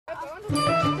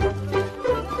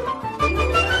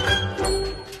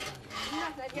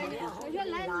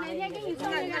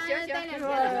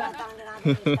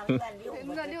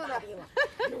溜达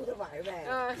玩呗。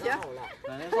嗯，行。奶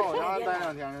奶上我家待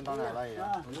2天，当奶奶也。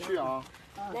你去啊。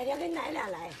哪天跟奶俩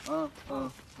来。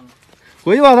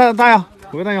回去吧，大爷，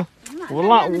回去大爷。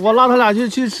我拉他俩去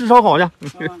吃烧烤去。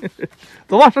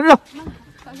走吧，上车。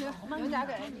上去，有家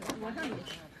给我上去，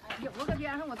我搁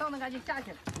边上，我到那嘎就下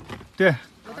去了。对。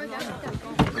我到家里下。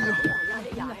这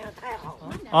洋洋太好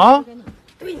了。啊？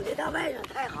对你这大外甥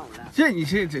太好了。这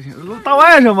大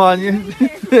外甥嘛，你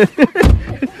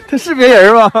他是别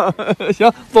人吗？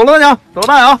行，走了，娘，走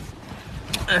大爷啊。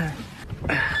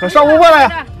上屋过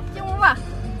来。进屋吧。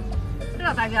这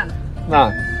老大院子。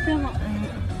那。真好。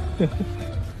那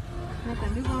等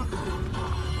对方。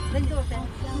那你给我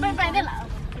分，掰的了。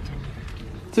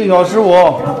最小15。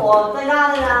最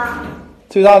大的呢？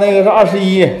最大那个是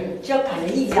21。这可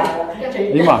是一家了，可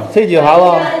真。哎呀妈，这几个孩子。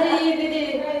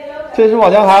这是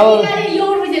我家孩子。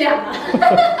悠出去2个。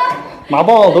拿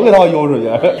棒子都给他悠出去。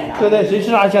对，谁吃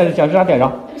啥想吃啥点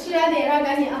上。吃啥点上，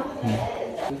赶紧啊。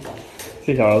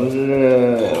这小子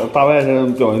是大外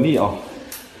甥表兄弟啊，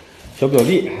小表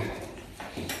弟。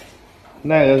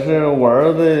那个是我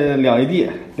儿子两姨弟，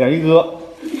两姨哥。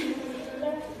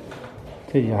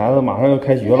这几孩子马上要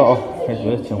开学了啊！开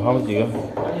学，请他们几个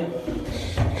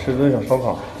吃顿小烧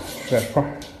烤，吃点串。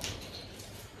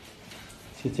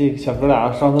这小哥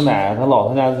俩上次奶他姥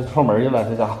他家串门去了，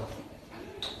这家伙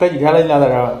待几天了？你俩在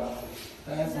这儿？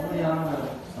待3天了。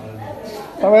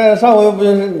大外上回不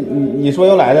就是你说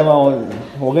要来的吗？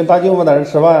我跟大舅夫在这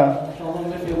吃饭。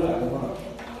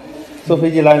坐飞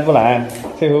机来不来？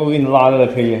这回我给你拉来了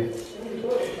特意。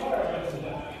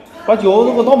把酒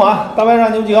都给我倒满，大外甥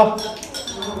你们几个。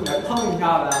碰一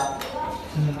下子。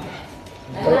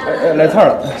来菜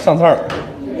了，上菜了。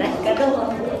来，干豆腐。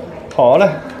好嘞。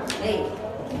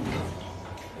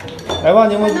来吧，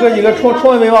你们哥几个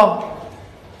冲一杯吧，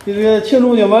这个庆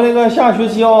祝你们那个下学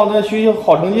期啊，那学习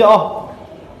好成绩啊，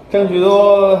争取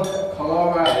都考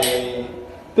高分。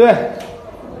对。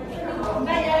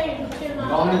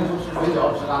刚才不吃水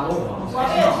饺，吃干豆腐吗？我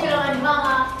也去了，你忘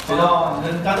了？水饺，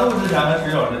你这干豆腐之前还是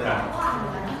水饺之前？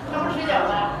那不水饺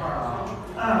吗？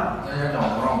那些饺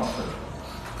不让我吃。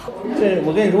这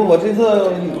我跟你说，我这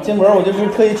次进门我就是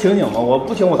特意请你嘛，我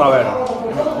不请我大外甥，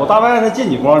我大外甥进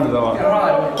你光，知道吗？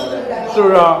是不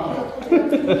是啊？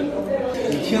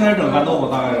你轻点整干豆腐，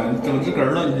大外甥，整直根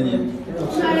了，你说你。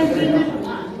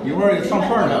一会儿上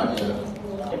串呢。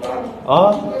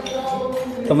啊？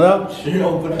怎么的？吃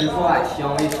肉不吃蒜，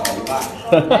香味少一半。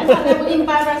我给你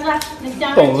扒蒜，那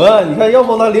香味。懂啊，你看，要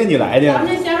不他领你来的。咱们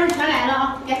这香味全来了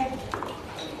啊，给。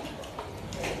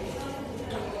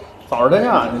枣的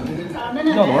呢？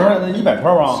要多少？那100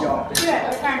串吧？是有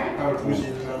串的。还有猪心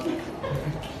呢。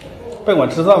别管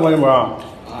吃蒜，关键不是？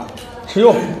吃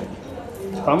肉。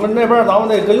咱们那边咱们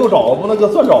得搁肉找，不能搁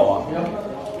蒜找啊。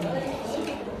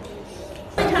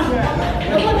唱歌，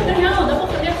我平常我都不喝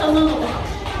这哼哼哼。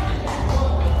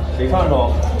谁唱一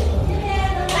首？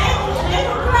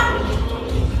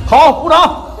好，鼓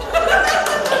掌！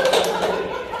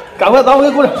赶快，咱们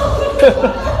给鼓掌！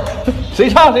谁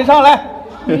唱来？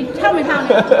你唱没唱呢？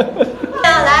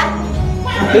来，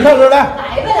谁唱歌来？来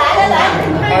呗，来，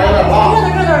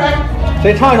热闹来。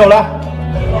谁唱一首来？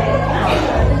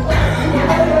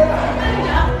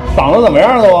嗓子怎么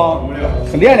样都啊？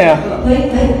很练练。你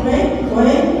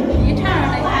唱上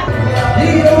来看。一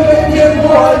个人间观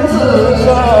自伤，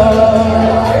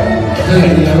人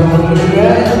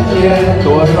间多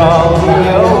少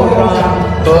忧伤，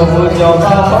何不叫他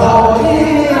好一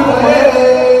回？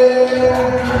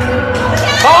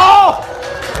好，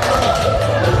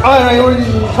外甥一会儿你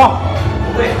唱。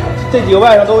不会。这几个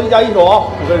外甥都1家1首啊，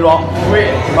我跟你说。不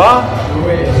会。啊？不会。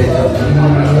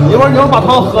一会儿你要把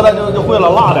汤喝了就会了，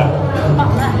辣的。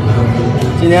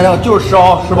今天呢就是吃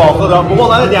啊，吃饱喝点，不够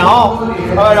咱再点啊，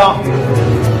大外甥。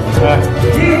哎。